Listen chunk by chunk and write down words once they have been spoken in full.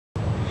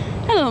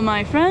Hello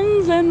my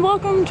friends, and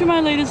welcome to my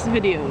latest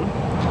video.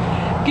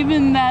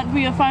 Given that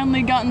we have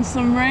finally gotten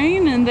some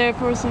rain and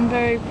therefore some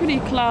very pretty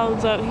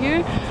clouds out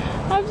here,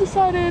 I've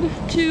decided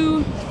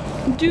to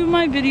do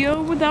my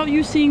video without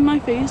you seeing my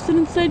face, and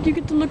instead you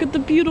get to look at the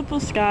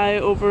beautiful sky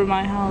over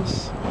my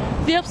house.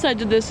 The upside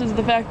to this is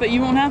the fact that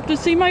you won't have to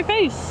see my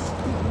face.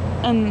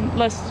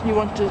 Unless you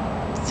want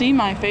to see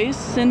my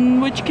face,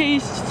 in which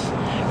case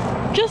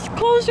just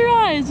close your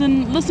eyes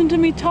and listen to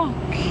me talk.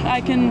 I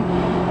can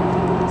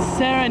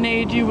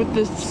serenade you with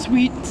the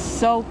sweet,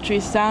 sultry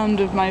sound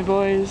of my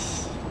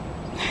voice.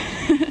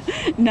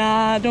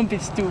 Nah, don't be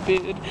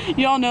stupid.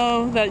 You all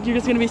know that you're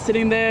just gonna be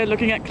sitting there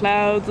looking at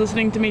clouds,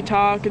 listening to me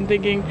talk and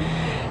thinking,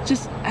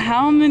 just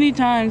how many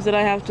times did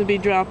I have to be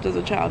dropped as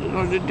a child in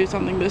order to do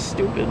something this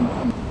stupid?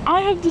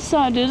 I have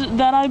decided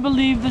that I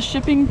believe the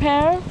shipping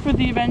pair for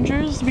the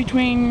Avengers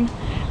between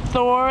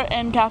Thor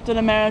and Captain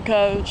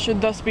America should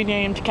thus be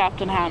named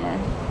Captain Hammer.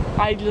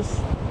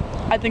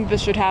 I think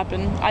this should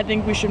happen. I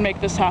think we should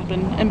make this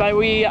happen. And by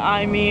we,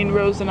 I mean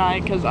Rose and I,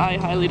 because I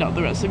highly doubt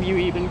the rest of you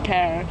even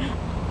care.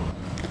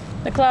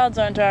 The clouds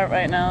aren't out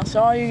right now,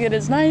 so all you get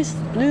is nice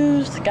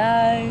blue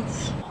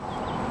skies.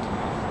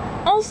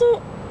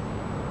 Also,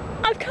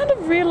 I've kind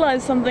of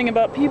realized something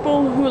about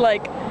people who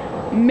like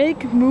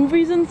make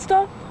movies and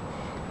stuff.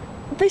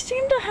 They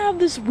seem to have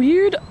this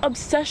weird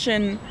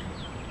obsession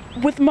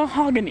with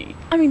mahogany.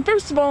 I mean,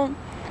 first of all,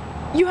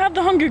 you have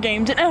the Hunger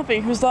Games and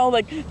Effie, who's all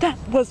like, that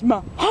was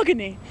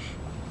mahogany.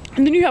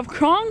 And then you have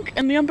Kronk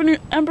and the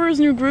Emperor's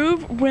New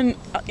Groove when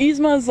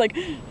Yzma is like,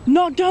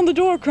 knock down the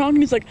door, Kronk,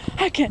 and he's like,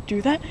 I can't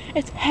do that,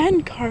 it's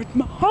hand-carved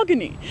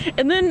mahogany.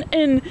 And then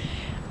in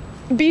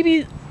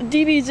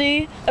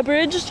DBZ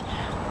Abridged,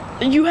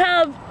 you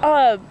have,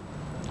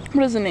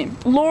 what is his name?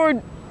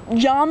 Lord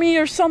Yami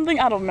or something,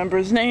 I don't remember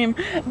his name,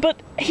 but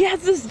he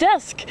has this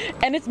desk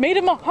and it's made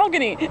of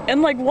mahogany,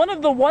 and like one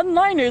of the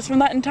one-liners from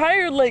that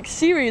entire like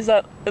series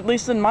that, at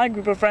least in my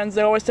group of friends,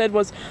 they always said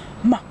was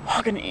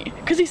mahogany,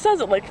 because he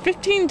says it like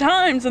 15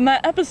 times in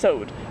that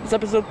episode. It's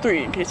episode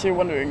 3 in case you're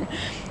wondering.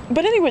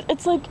 But anyways,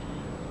 it's like,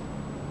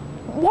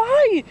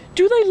 why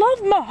do they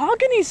love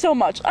mahogany so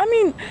much? I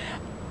mean,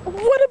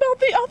 what about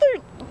the other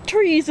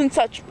trees and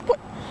such?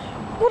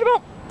 What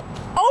about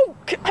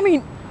oak? I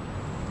mean,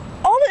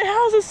 all it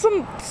has is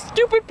some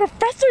stupid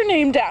professor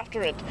named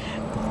after it.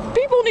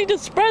 People need to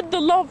spread the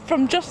love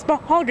from just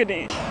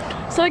mahogany.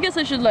 So I guess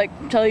I should like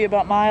tell you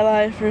about my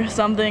life or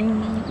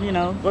something, you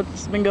know,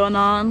 what's been going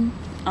on.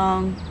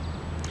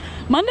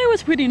 Monday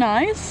was pretty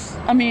nice.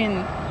 I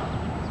mean,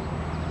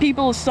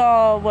 people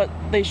saw what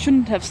they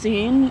shouldn't have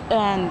seen,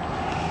 and,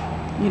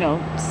 you know,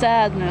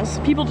 sadness.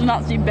 People did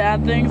not see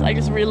bad things. I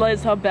just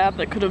realized how bad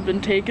that could have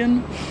been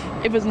taken.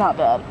 It was not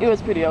bad. It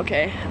was pretty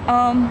okay.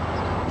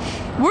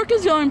 Work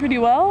is going pretty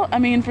well. I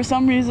mean, for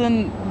some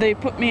reason, they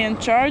put me in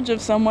charge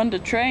of someone to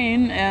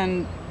train,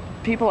 and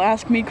people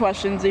ask me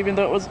questions even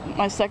though it was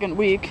my second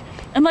week.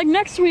 And like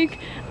next week,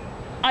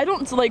 I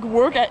don't like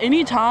work at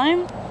any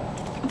time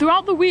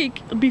throughout the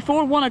week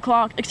before 1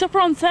 o'clock, except for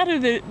on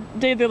Saturday.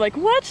 They're like,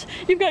 what?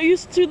 You've got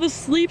used to the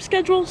sleep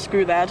schedule?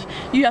 Screw that.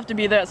 You have to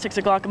be there at 6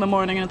 o'clock in the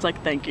morning, and it's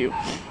like, thank you.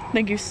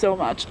 Thank you so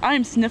much.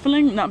 I'm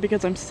sniffling, not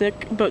because I'm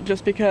sick, but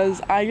just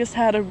because I just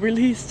had a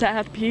really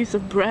sad piece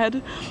of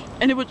bread,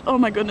 and it was, oh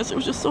my goodness, it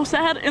was just so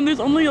sad, and there's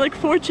only like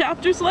 4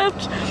 chapters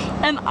left,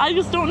 and I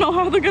just don't know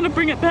how they're gonna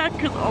bring it back,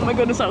 because, oh my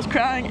goodness, I was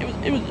crying.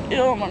 It was,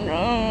 oh my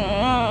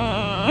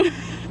god.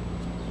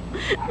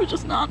 It was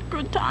just not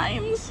good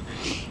times.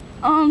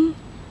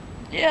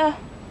 Yeah.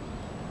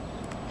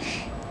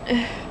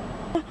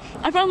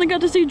 I finally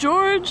got to see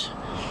George,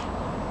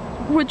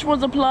 which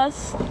was a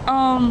plus.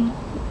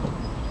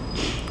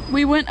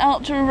 We went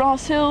out to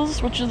Ross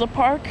Hills, which is a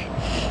park,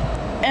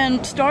 and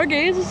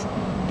stargazed,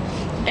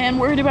 and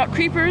worried about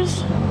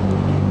creepers.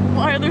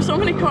 Why are there so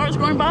many cars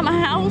going by my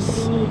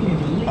house?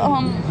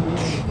 Oh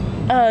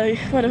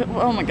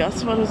my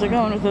gosh, what was I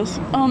going with this?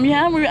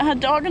 Yeah, we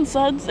had dog and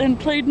suds and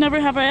played Never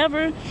Have I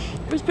Ever.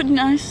 It was pretty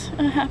nice,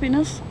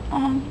 happiness.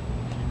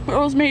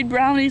 Rose made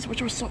brownies,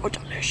 which were so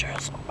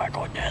delicious. Oh my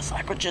goodness,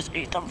 I could just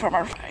eat them from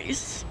her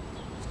face.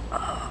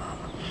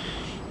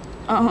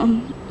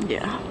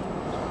 Yeah.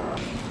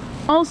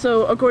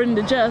 Also, according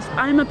to Jess,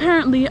 I'm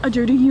apparently a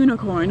dirty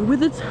unicorn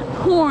with its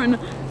horn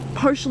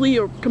partially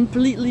or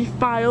completely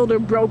filed or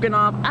broken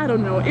off. I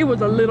don't know. It was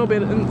a little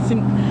bit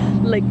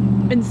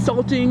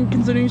insulting,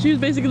 considering she was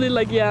basically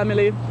like, yeah,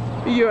 Millie,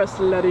 you're a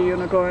slutty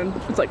unicorn.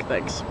 It's like,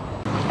 thanks.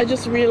 I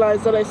just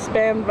realized that I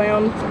spammed my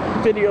own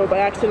video by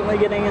accidentally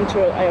getting into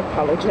it. I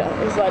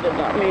apologize. I did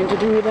not mean to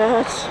do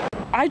that.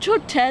 I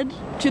took Ted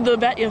to the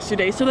vet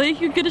yesterday so that he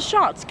could get his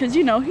shots, because,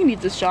 you know, he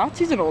needs his shots.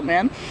 He's an old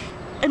man.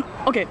 And,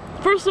 okay,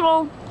 first of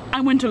all,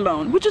 I went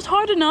alone, which is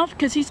hard enough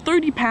because he's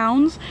 30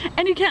 pounds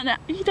and he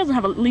doesn't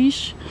have a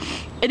leash,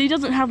 and he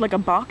doesn't have like a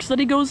box that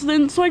he goes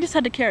in, so I just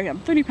had to carry him.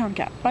 30-pound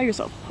cat by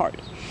yourself,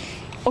 hard.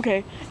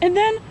 Okay, and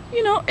then,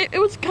 you know, it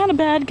was kind of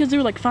bad because there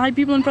were like 5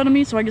 people in front of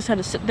me, so I just had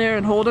to sit there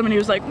and hold him, and he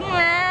was like,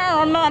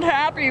 I'm not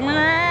happy,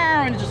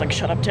 and he's just like,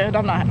 shut up, Ted,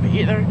 I'm not happy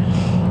either.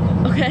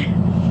 Okay,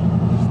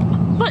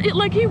 But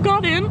like he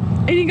got in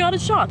and he got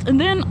his shots, and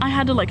then I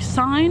had to like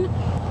sign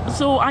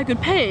so I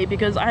could pay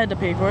because I had to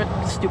pay for it.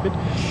 Stupid.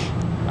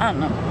 I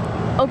don't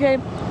know. Okay,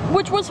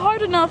 which was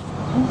hard enough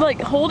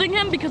like holding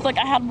him because like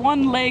I had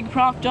one leg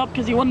propped up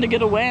because he wanted to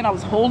get away and I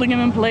was holding him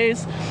in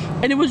place,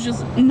 and it was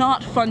just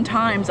not fun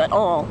times at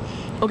all.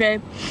 Okay,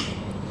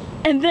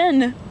 and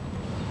then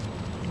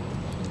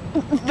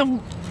the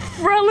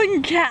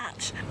frelling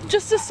cat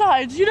just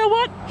decides, you know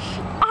what,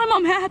 I'm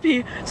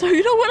unhappy, so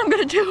you know what I'm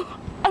gonna do?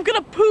 I'm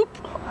gonna poop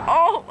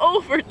all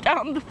over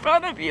down the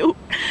front of you.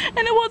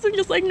 And it wasn't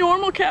just like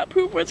normal cat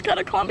poop where it's kind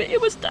of clumpy,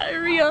 it was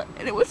diarrhea,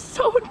 and it was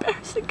so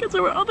embarrassing because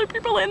there were other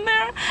people in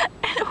there,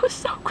 and it was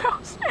so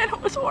gross, and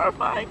it was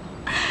horrifying,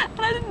 and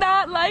I did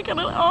not like it at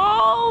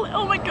all.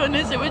 Oh my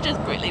goodness, it was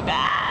just really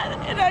bad,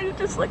 and I was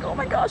just like, oh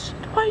my gosh,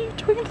 why are you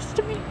doing this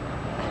to me?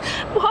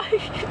 Why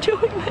are you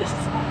doing this?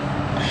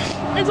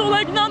 And so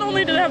like not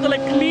only did I have to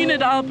like clean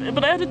it up,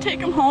 but I had to take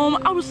him home.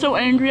 I was so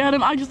angry at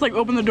him. I just like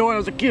opened the door and I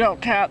was like, get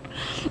out, cat.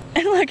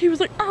 And like he was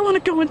like, I want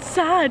to go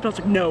inside. But I was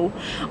like, no.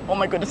 Oh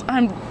my goodness.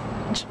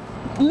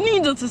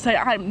 Needless to say,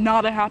 I'm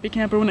not a happy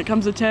camper when it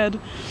comes to Ted.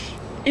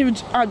 It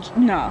was,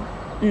 nah.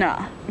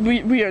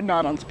 We are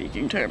not on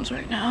speaking terms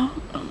right now.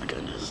 Oh my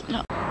goodness,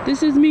 no.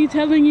 This is me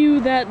telling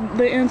you that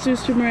the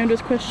answers to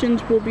Miranda's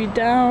questions will be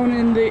down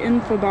in the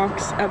info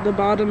box at the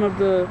bottom of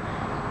the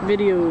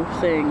video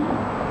thing.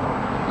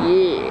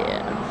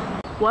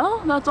 Yeah.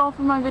 Well, that's all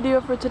for my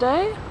video for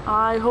today.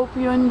 I hope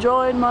you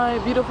enjoyed my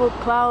beautiful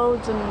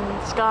clouds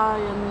and sky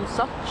and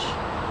such.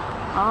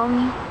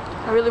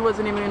 I really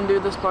wasn't even gonna do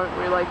this part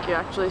where like you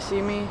actually see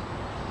me,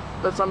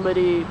 but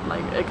somebody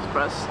like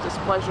expressed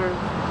displeasure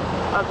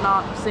of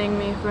not seeing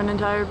me for an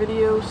entire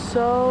video,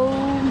 so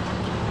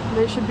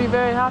they should be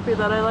very happy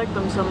that I like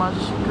them so much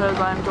because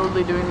I'm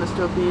totally doing this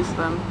to appease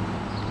them.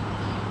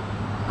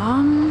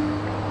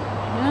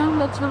 Yeah,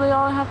 that's really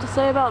all I have to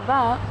say about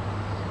that.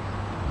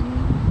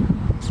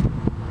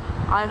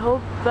 I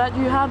hope that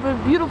you have a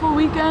beautiful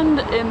weekend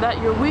and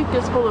that your week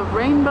is full of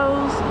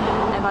rainbows,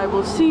 and I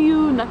will see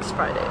you next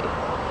Friday.